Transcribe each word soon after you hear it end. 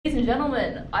Ladies and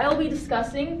gentlemen, I will be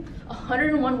discussing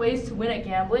 101 ways to win at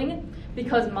gambling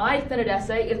because my extended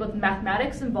essay is about the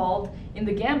mathematics involved in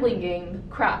the gambling game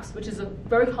craps, which is a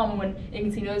very common one in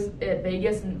casinos at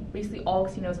Vegas and basically all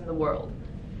casinos in the world.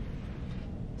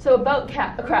 So about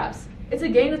craps, it's a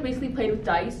game that's basically played with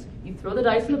dice. You throw the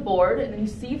dice on the board and then you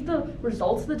see if the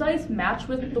results of the dice match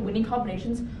with the winning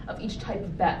combinations of each type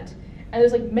of bet. And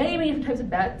there's like many different types of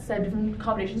bets that have different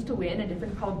combinations to win and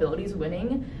different probabilities of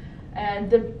winning.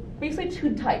 And they're basically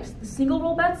two types. The single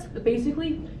roll bets, but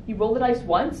basically you roll the dice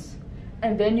once,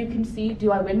 and then you can see,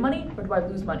 do I win money or do I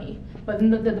lose money? But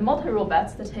then the multi-roll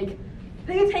bets that take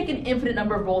an infinite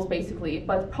number of rolls basically,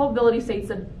 but the probability states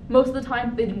that most of the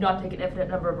time they do not take an infinite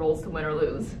number of rolls to win or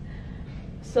lose.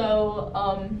 So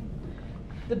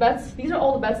these are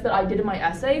all the bets that I did in my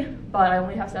essay, but I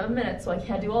only have 7 minutes, so I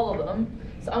can't do all of them.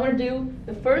 So I'm going to do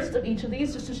the first of each of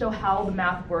these just to show how the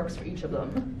math works for each of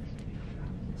them.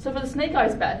 So for the snake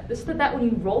eyes bet, this is the bet when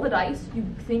you roll the dice, you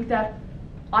think that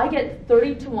I get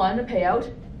 30-to-1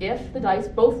 payout if the dice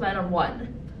both land on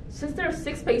 1. Since there are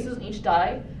 6 faces in each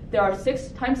die, there are 6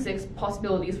 times 6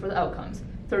 possibilities for the outcomes,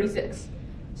 36.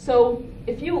 So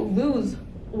if you lose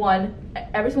 1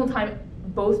 every single time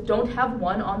both don't have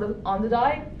 1 on the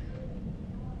die,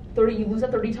 you lose that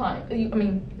 30 times.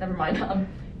 Never mind.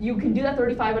 You can do that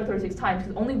 35 out of 36 times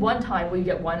because only 1 time will you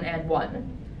get 1 and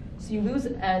 1. So you lose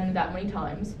n that many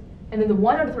times, and then the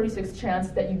 1 out of 36 chance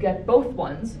that you get both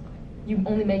ones, you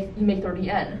make 30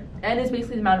 n. N is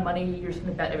basically the amount of money you're just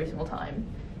going to bet every single time.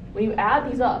 When you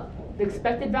add these up, the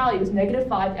expected value is negative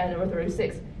 5n over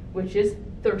 36, which is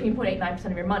 13.89%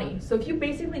 of your money. So if you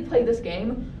basically play this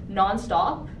game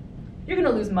non-stop, you're going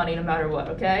to lose money no matter what,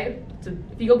 okay? So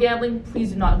if you go gambling,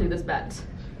 please do not do this bet.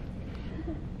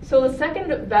 So the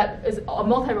second bet is a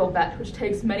multi-roll bet, which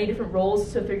takes many different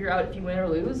rolls to figure out if you win or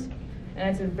lose. And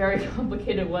it's a very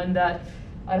complicated one that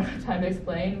I don't have time to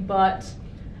explain. But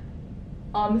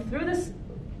through this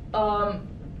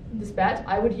bet,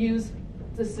 I would use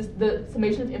the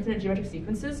summation of infinite geometric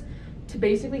sequences to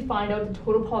basically find out the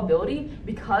total probability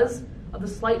because of the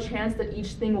slight chance that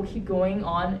each thing will keep going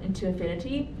on into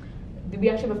infinity. We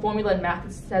actually have a formula in math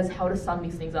that says how to sum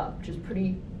these things up, which is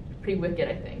pretty wicked,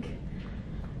 I think.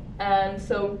 And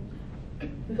so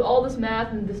with all this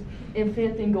math and this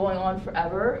infinite thing going on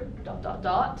forever, ...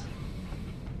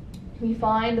 we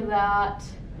find that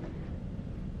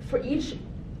for each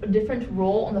different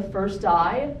roll on the first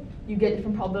die, you get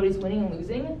different probabilities of winning and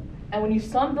losing. And when you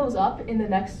sum those up in the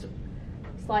next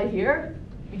slide here,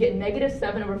 you get negative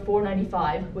 7 over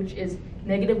 495, which is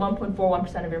negative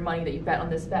 1.41% of your money that you bet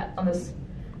on this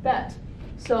bet.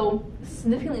 So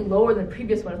significantly lower than the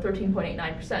previous one of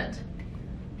 13.89%.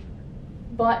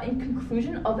 But in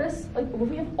conclusion of this,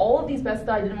 looking at all of these bets that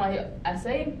I did in my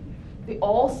essay, they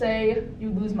all say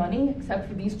you lose money, except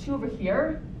for these two over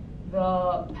here,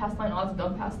 the pass line odds and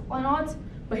don't pass line odds.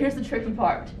 But here's the tricky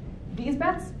part. These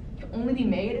bets can only be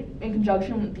made in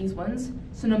conjunction with these ones.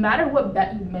 So no matter what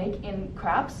bet you make in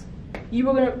craps, you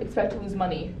are going to expect to lose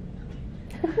money.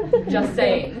 Just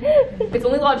saying. It's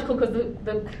only logical because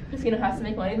the casino has to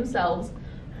make money themselves,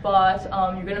 but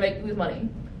you're going to lose money.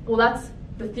 Well, that's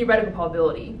the theoretical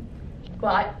probability,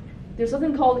 but there's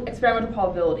something called experimental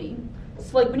probability.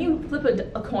 So like when you flip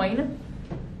a coin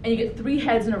and you get 3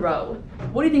 heads in a row,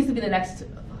 what do you think is going to be the next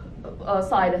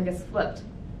side that gets flipped?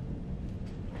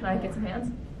 Can I get some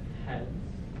hands? Heads.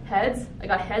 Heads? I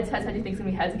got heads. Heads. How do you think it's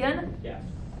going to be heads again? Yes.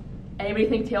 Anybody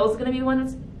think tails is going to be the one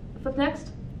that's flipped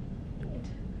next?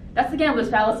 That's the gambler's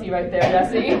fallacy right there,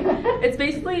 Jesse. It's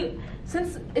basically,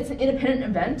 since it's an independent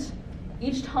event,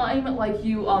 each time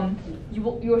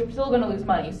you're still going to lose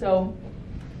money. So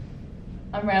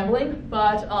I'm rambling,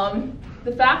 but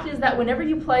the fact is that whenever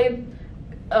you play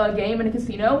a game in a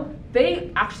casino,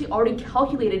 they actually already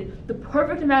calculated the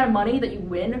perfect amount of money that you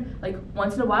win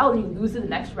once in a while and you lose it the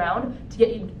next round to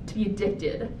get you to be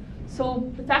addicted. So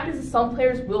the fact is that some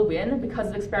players will win because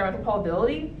of experimental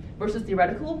probability versus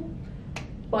theoretical,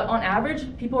 but on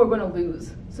average, people are going to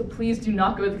lose. So please do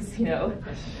not go to the casino.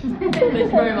 Thank you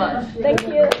very much. Thank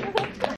you.